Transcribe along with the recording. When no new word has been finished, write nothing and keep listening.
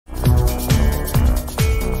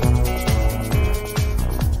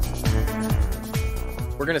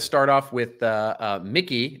going to start off with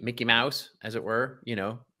Mickey Mouse, as it were,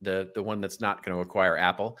 the one that's not going to acquire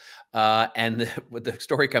Apple. And the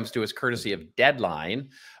story comes to us courtesy of Deadline.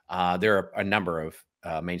 There are a number of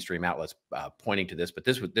mainstream outlets pointing to this, but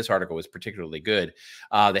this article was particularly good.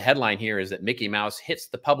 The headline here is that Mickey Mouse hits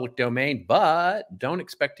the public domain, but don't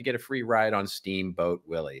expect to get a free ride on Steamboat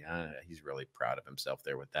Willie. He's really proud of himself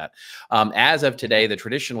there with that. As of today, the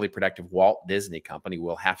traditionally productive Walt Disney Company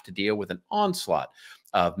will have to deal with an onslaught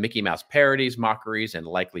of Mickey Mouse parodies, mockeries, and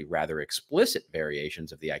likely rather explicit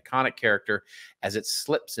variations of the iconic character as it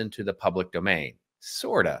slips into the public domain.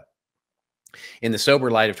 Sorta. In the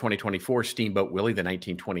sober light of 2024, Steamboat Willie, the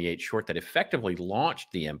 1928 short that effectively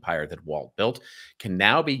launched the empire that Walt built, can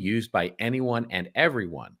now be used by anyone and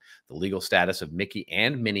everyone. The legal status of Mickey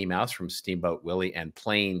and Minnie Mouse from Steamboat Willie and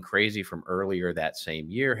Plain Crazy from earlier that same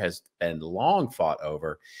year has been long fought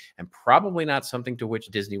over and probably not something to which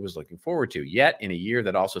Disney was looking forward to. Yet, in a year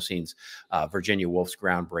that also sees Virginia Woolf's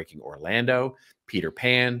groundbreaking Orlando, Peter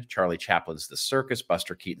Pan, Charlie Chaplin's The Circus,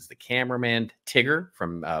 Buster Keaton's The Cameraman, Tigger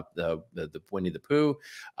from the Winnie the Pooh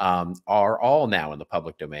are all now in the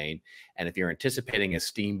public domain. And if you're anticipating a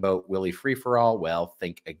Steamboat Willie free-for-all, well,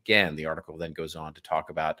 think again. The article then goes on to talk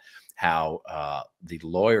about how the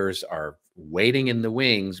lawyers are waiting in the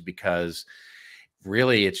wings because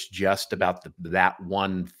really it's just about that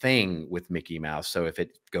one thing with Mickey Mouse. So if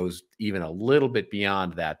it goes even a little bit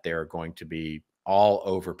beyond that, they're going to be all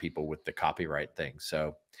over people with the copyright thing.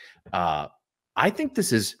 So I think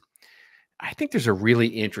there's a really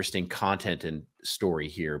interesting content and story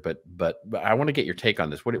here, but I want to get your take on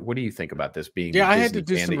this. What do you think about this being? Yeah, I had to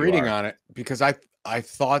do some reading on it because I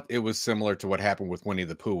thought it was similar to what happened with Winnie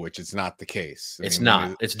the Pooh, which is not the case. It's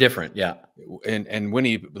not. It's different. Yeah. And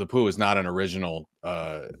Winnie the Pooh is not an original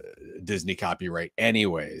Disney copyright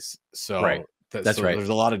anyways. So right. That's right. There's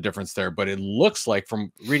a lot of difference there, but it looks like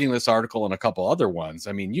from reading this article and a couple other ones,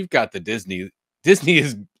 I mean, you've got the Disney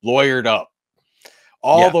is lawyered up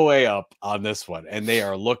all the way up on this one, and they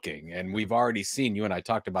are looking, and we've already seen, you and I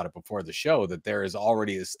talked about it before the show, that there is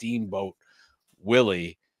already a Steamboat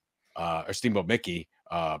Willie or Steamboat Mickey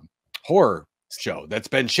horror show that's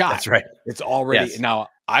been shot. That's right. It's already now.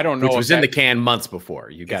 I don't know. Which was in the can months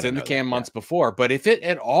before. It's in the can months before, but if it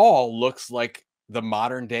at all looks like the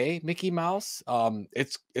modern day Mickey Mouse,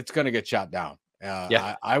 it's going to get shot down.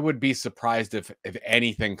 I would be surprised if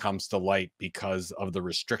anything comes to light because of the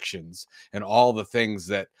restrictions and all the things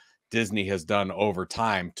that Disney has done over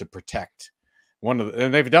time to protect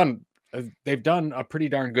and they've done a pretty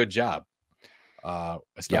darn good job,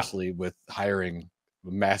 especially with hiring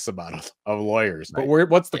a massive amount of lawyers. Right. But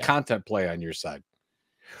what's the content play on your side?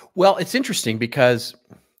 Well, it's interesting because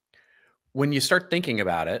when you start thinking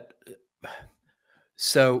about it,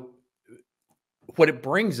 so what it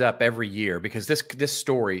brings up every year, because this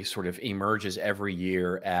story sort of emerges every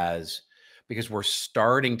year because we're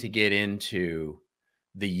starting to get into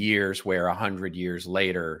the years where 100 years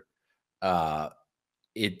later, the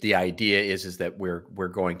idea is that we're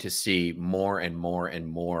going to see more and more and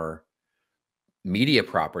more media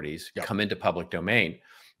properties come into public domain.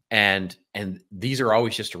 And these are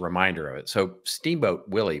always just a reminder of it. So Steamboat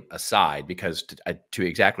Willie aside, because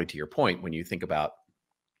to your point, when you think about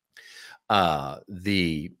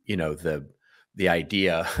the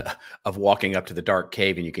idea of walking up to the dark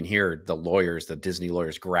cave and you can hear the Disney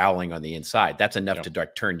lawyers growling on the inside, that's enough to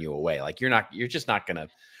turn you away. Like you're not gonna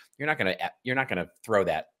throw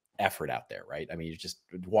that effort out there, right? I mean,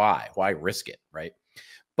 why risk it, right?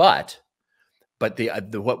 But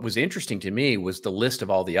what was interesting to me was the list of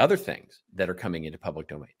all the other things that are coming into public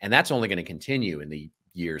domain, and that's only going to continue in the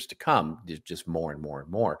years to come, just more and more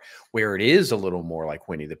and more, where it is a little more like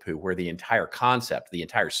Winnie the Pooh, where the entire concept, the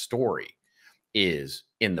entire story is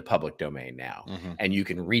in the public domain now. And you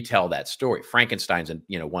can retell that story. Frankenstein's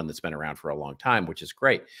one that's been around for a long time, which is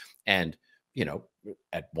great. And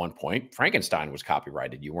at one point Frankenstein was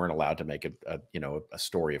copyrighted. You weren't allowed to make a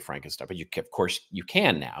story of Frankenstein, but of course you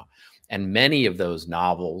can now. And many of those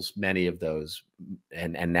novels, many of those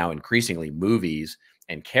and now increasingly movies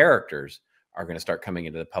and characters are going to start coming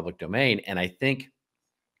into the public domain. And I think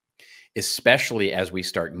especially as we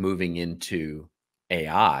start moving into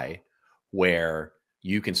AI, where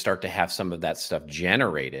you can start to have some of that stuff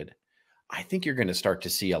generated, I think you're going to start to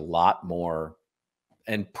see a lot more,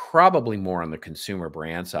 and probably more on the consumer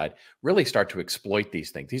brand side, really start to exploit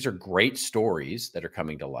these things. These are great stories that are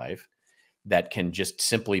coming to life that can just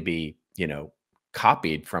simply be,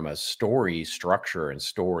 copied from a story structure and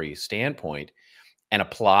story standpoint and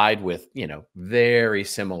applied with, very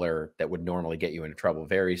similar, that would normally get you into trouble,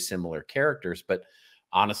 very similar characters, but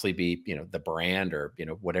honestly be, the brand or,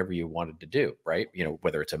 whatever you wanted to do, right?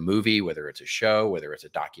 Whether it's a movie, whether it's a show, whether it's a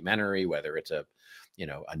documentary, whether it's a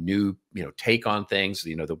new, take on things,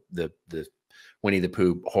 the Winnie the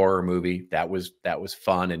Pooh horror movie, that was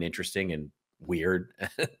fun and interesting and weird.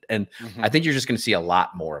 And I think you're just going to see a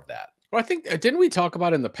lot more of that. Well, I think didn't we talk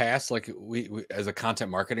about in the past, like we as a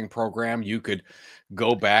content marketing program, you could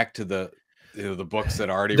go back to the books that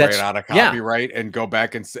already ran out of copyright and go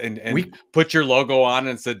back and put your logo on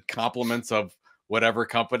and said compliments of whatever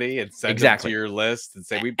company and send them to your list and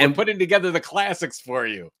say we're putting together the classics for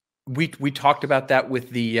you. We talked about that with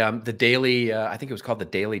the daily, I think it was called the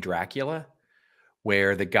Daily Dracula,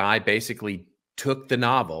 where the guy basically took the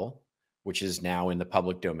novel, which is now in the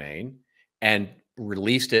public domain, and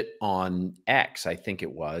released it on X. I think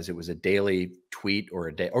it was a daily tweet or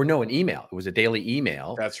an email. It was a daily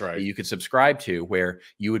email. That's right. That you could subscribe to, where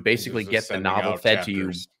you would basically get the novel fed to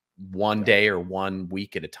you one day or 1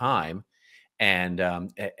 week at a time. And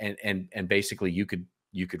basically you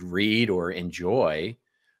could read or enjoy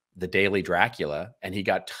the Daily Dracula, and he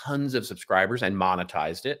got tons of subscribers and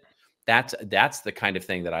monetized it. That's the kind of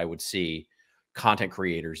thing that I would see content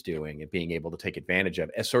creators doing and being able to take advantage of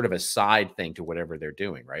as sort of a side thing to whatever they're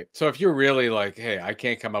doing, right? So if you're really like, hey, I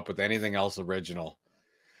can't come up with anything else original,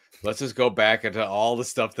 let's just go back into all the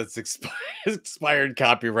stuff that's expired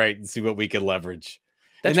copyright and see what we can leverage.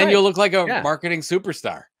 And then you'll look like a marketing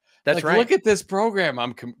superstar. That's right. Look at this program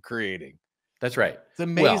I'm creating. That's right. It's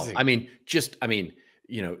amazing. Well,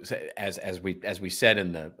 as we said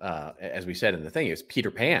in the thing, is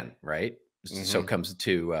Peter Pan, right? So comes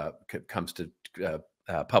to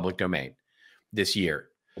public domain this year.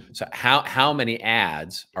 So how many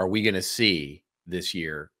ads are we going to see this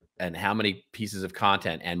year, and how many pieces of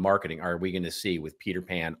content and marketing are we going to see with Peter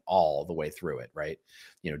Pan all the way through it, right?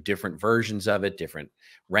 Different versions of it, different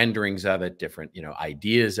renderings of it, different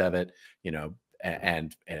ideas of it,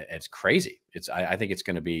 and it's crazy. I think it's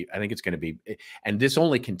going to be, and this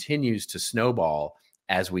only continues to snowball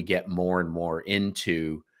as we get more and more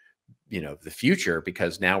into the future,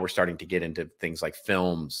 because now we're starting to get into things like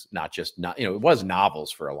films, it was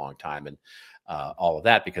novels for a long time, and all of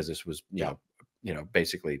that, because this was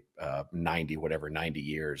basically 90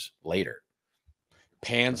 years later.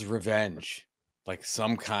 Pan's Revenge, like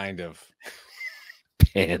some kind of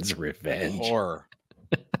Pan's Revenge horror.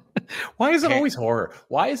 Why is it always horror?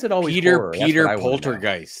 Why is it always horror? Peter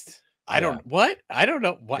Poltergeist. I don't know why.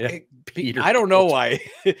 Yeah. I don't know why.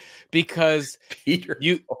 Because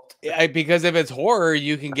because if it's horror,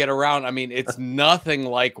 you can get around. I mean, it's nothing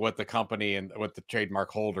like what the company and what the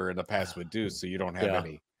trademark holder in the past would do. So you don't have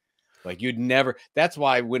any, like, you'd never. That's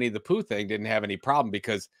why Winnie the Pooh thing didn't have any problem,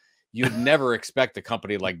 because you'd never expect a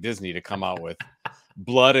company like Disney to come out with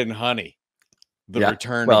Blood and Honey, the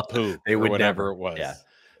Return of Pooh, they would whatever never. it was. Yeah.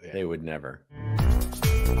 They would never.